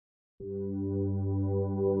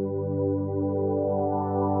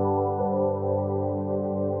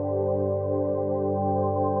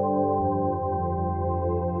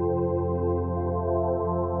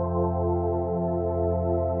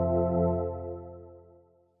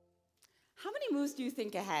How many moves do you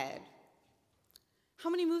think ahead? How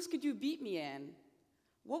many moves could you beat me in?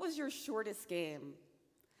 What was your shortest game?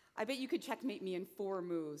 I bet you could checkmate me in 4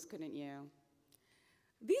 moves, couldn't you?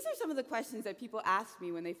 These are some of the questions that people ask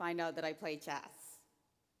me when they find out that I play chess.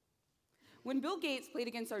 When Bill Gates played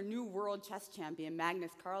against our new world chess champion,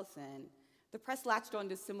 Magnus Carlsen, the press latched on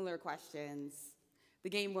to similar questions. The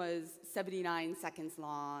game was 79 seconds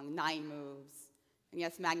long, 9 moves. And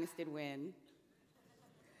yes, Magnus did win.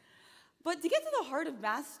 But to get to the heart of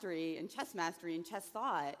mastery and chess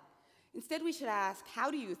thought, instead we should ask,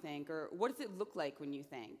 how do you think, or what does it look like when you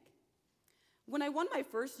think? When I won my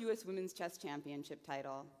first US Women's Chess Championship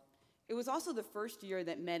title, it was also the first year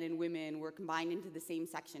that men and women were combined into the same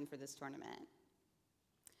section for this tournament.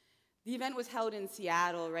 The event was held in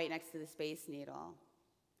Seattle, right next to the Space Needle.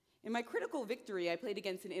 In my critical victory, I played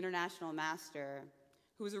against an international master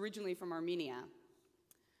who was originally from Armenia.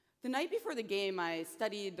 The night before the game, I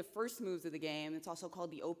studied the first moves of the game. It's also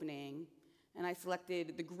called the opening. And I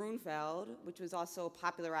selected the Grunfeld, which was also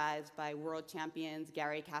popularized by world champions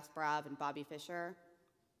Garry Kasparov and Bobby Fischer.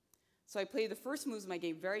 So I played the first moves of my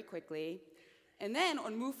game very quickly. And then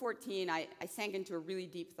on move 14, I sank into a really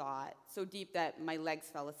deep thought, so deep that my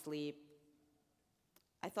legs fell asleep.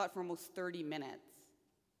 I thought for almost 30 minutes.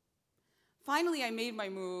 Finally, I made my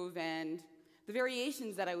move, and the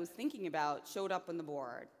variations that I was thinking about showed up on the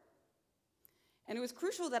board. And it was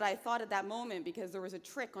crucial that I thought at that moment because there was a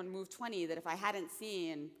trick on move 20 that if I hadn't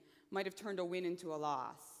seen, might have turned a win into a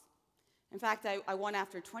loss. In fact, I won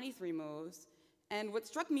after 23 moves. And what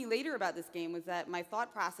struck me later about this game was that my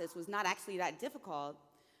thought process was not actually that difficult,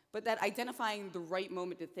 but that identifying the right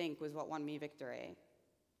moment to think was what won me victory.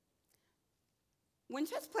 When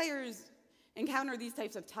chess players encounter these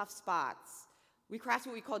types of tough spots, we craft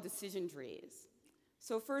what we call decision trees.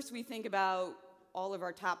 So first we think about all of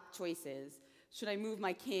our top choices. Should I move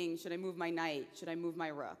my king? Should I move my knight? Should I move my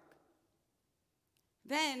rook?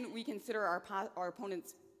 Then we consider our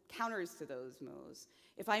opponent's counters to those moves.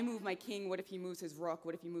 If I move my king, what if he moves his rook?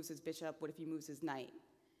 What if he moves his bishop? What if he moves his knight?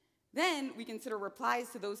 Then we consider replies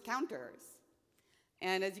to those counters.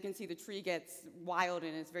 And as you can see, the tree gets wild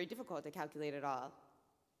and it's very difficult to calculate it all.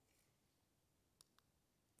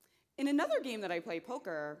 In another game that I play,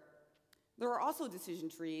 poker, there are also decision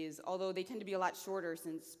trees, although they tend to be a lot shorter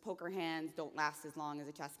since poker hands don't last as long as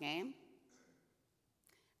a chess game.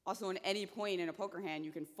 Also, at any point in a poker hand,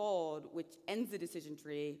 you can fold, which ends the decision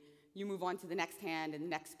tree. You move on to the next hand and the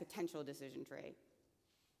next potential decision tree.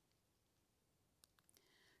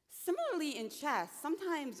 Similarly, in chess,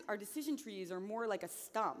 sometimes our decision trees are more like a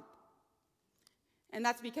stump. And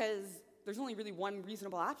that's because there's only really one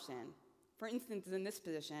reasonable option. For instance, in this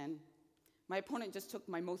position, my opponent just took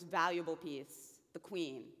my most valuable piece, the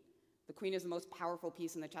queen. The queen is the most powerful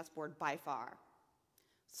piece on the chessboard by far.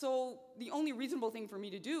 So the only reasonable thing for me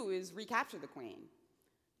to do is recapture the queen.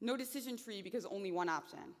 No decision tree because only one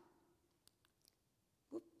option.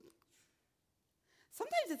 Whoop.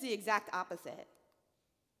 Sometimes it's the exact opposite.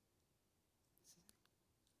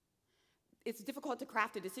 It's difficult to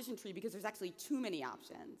craft a decision tree because there's actually too many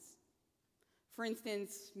options. For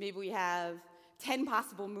instance, maybe we have 10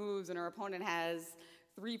 possible moves and our opponent has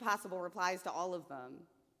 3 possible replies to all of them.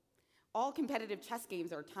 All competitive chess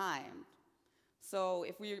games are timed. So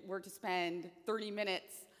if we were to spend 30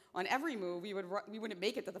 minutes on every move, we wouldn't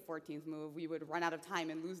make it to the 14th move. We would run out of time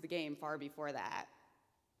and lose the game far before that.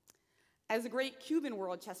 As the great Cuban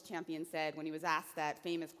world chess champion said when he was asked that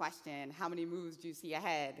famous question, how many moves do you see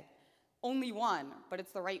ahead? Only one, but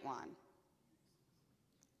it's the right one.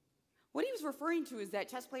 What he was referring to is that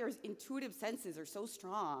chess players' intuitive senses are so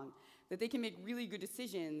strong that they can make really good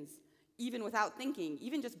decisions even without thinking,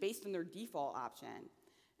 even just based on their default option.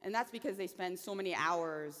 And that's because they spend so many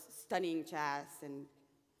hours studying chess and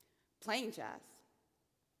playing chess.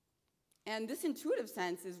 And this intuitive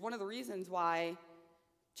sense is one of the reasons why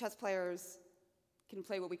chess players can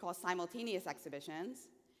play what we call simultaneous exhibitions.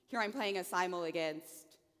 Here I'm playing a simul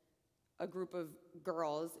against a group of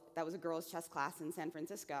girls. That was a girls' chess class in San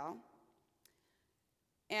Francisco.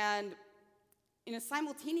 And in a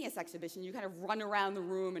simultaneous exhibition, you kind of run around the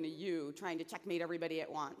room in a U, trying to checkmate everybody at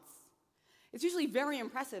once. It's usually very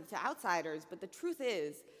impressive to outsiders, but the truth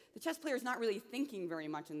is, the chess player is not really thinking very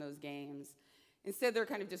much in those games. Instead, they're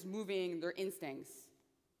kind of just moving their instincts.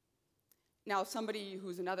 Now, if somebody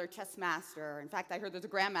who's another chess master, in fact, I heard there's a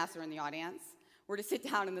grandmaster in the audience, were to sit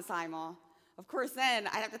down in the simul, of course then,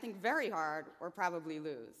 I'd have to think very hard or probably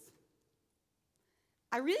lose.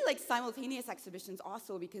 I really like simultaneous exhibitions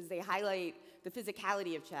also because they highlight the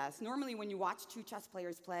physicality of chess. Normally, when you watch 2 chess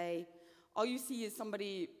players play, all you see is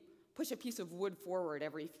somebody push a piece of wood forward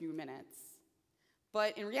every few minutes.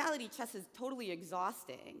 But in reality, chess is totally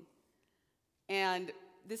exhausting. And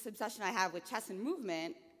this obsession I have with chess and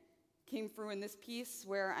movement came through in this piece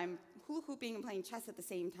where I'm hula hooping and playing chess at the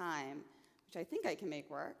same time, which I think I can make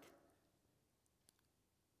work.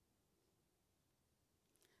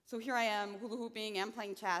 So here I am hula hooping and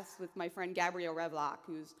playing chess with my friend Gabrielle Revlock,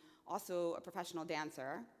 who's also a professional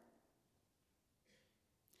dancer.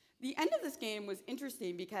 The end of this game was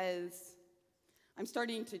interesting because I'm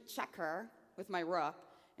starting to check her with my rook,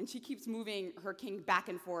 and she keeps moving her king back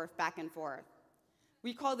and forth, back and forth.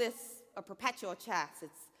 We call this a perpetual chess.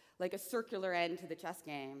 It's like a circular end to the chess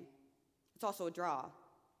game. It's also a draw.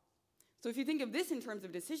 So if you think of this in terms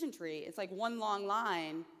of decision tree, it's like one long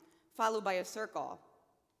line followed by a circle.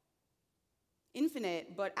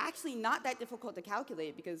 Infinite, but actually not that difficult to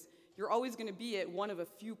calculate because you're always going to be at one of a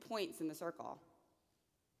few points in the circle.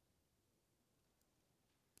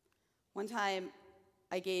 One time,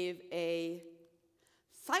 I gave a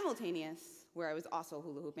simultaneous where I was also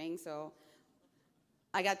hula hooping, so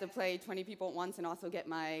I got to play 20 people at once and also get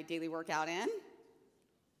my daily workout in.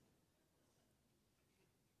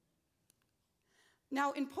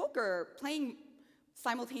 Now, in poker, playing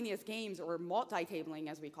simultaneous games, or multi-tabling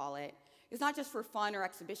as we call it, is not just for fun or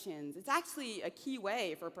exhibitions. It's actually a key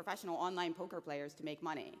way for professional online poker players to make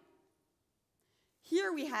money.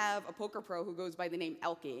 Here we have a poker pro who goes by the name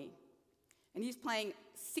Elke, and he's playing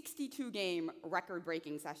 62-game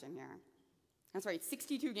record-breaking session here. That's right,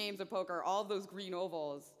 62 games of poker, all of those green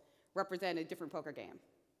ovals represent a different poker game.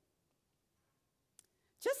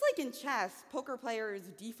 Just like in chess, poker players'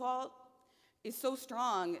 default is so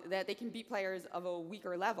strong that they can beat players of a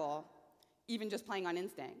weaker level, even just playing on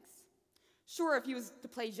instincts. Sure, if he was to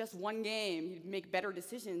play just one game, he'd make better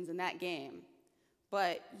decisions in that game,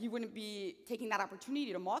 but he wouldn't be taking that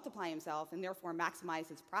opportunity to multiply himself and therefore maximize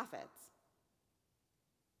his profits.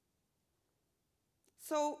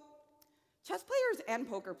 So, chess players and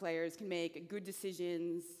poker players can make good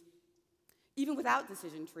decisions even without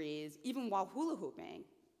decision trees, even while hula hooping.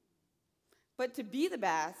 But to be the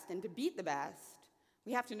best and to beat the best,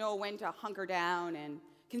 we have to know when to hunker down and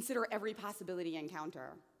consider every possibility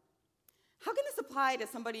encounter. How can this apply to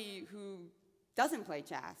somebody who doesn't play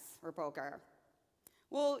chess or poker?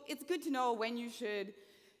 Well, it's good to know when you should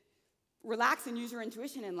relax and use your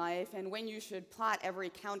intuition in life and when you should plot every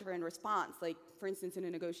counter and response, like, for instance, in a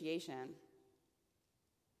negotiation.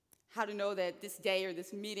 How to know that this day or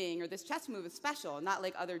this meeting or this chess move is special, not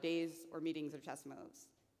like other days or meetings or chess moves.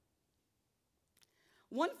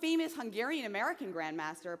 One famous Hungarian-American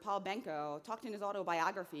grandmaster, Paul Benko, talked in his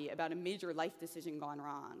autobiography about a major life decision gone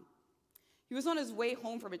wrong. He was on his way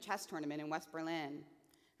home from a chess tournament in West Berlin,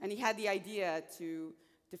 and he had the idea to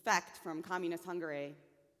defect from communist Hungary.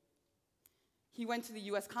 He went to the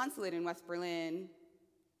US consulate in West Berlin,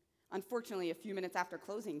 unfortunately, a few minutes after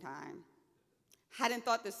closing time. Hadn't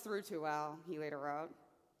thought this through too well, he later wrote.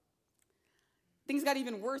 Things got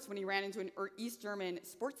even worse when he ran into an East German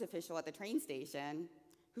sports official at the train station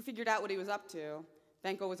who figured out what he was up to.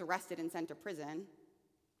 Benko was arrested and sent to prison.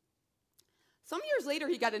 Some years later,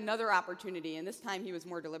 he got another opportunity, and this time he was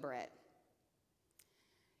more deliberate.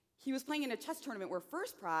 He was playing in a chess tournament where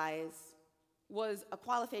first prize was a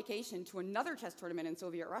qualification to another chess tournament in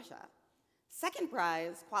Soviet Russia. Second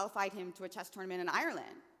prize qualified him to a chess tournament in Ireland.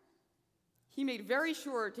 He made very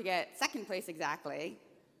sure to get second place exactly,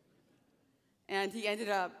 and he ended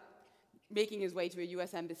up making his way to a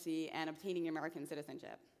US embassy and obtaining American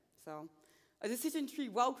citizenship. So, a decision tree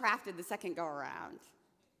well crafted the second go around.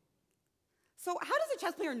 So how does a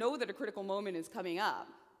chess player know that a critical moment is coming up?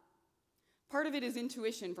 Part of it is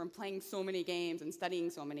intuition from playing so many games and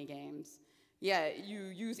studying so many games. Yeah, you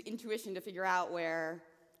use intuition to figure out where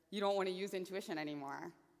you don't want to use intuition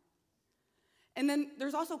anymore. And then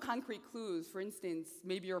there's also concrete clues. For instance,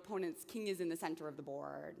 maybe your opponent's king is in the center of the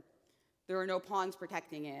board. There are no pawns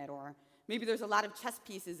protecting it, or maybe there's a lot of chess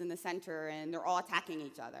pieces in the center and they're all attacking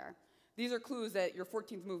each other. These are clues that your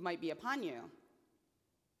 14th move might be upon you.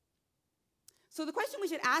 So the question we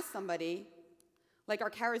should ask somebody, like our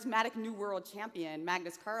charismatic New World champion,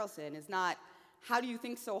 Magnus Carlsen, is not, how do you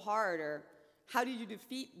think so hard, or how did you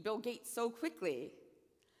defeat Bill Gates so quickly?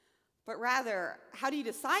 But rather, how do you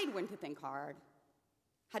decide when to think hard?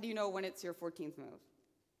 How do you know when it's your 14th move?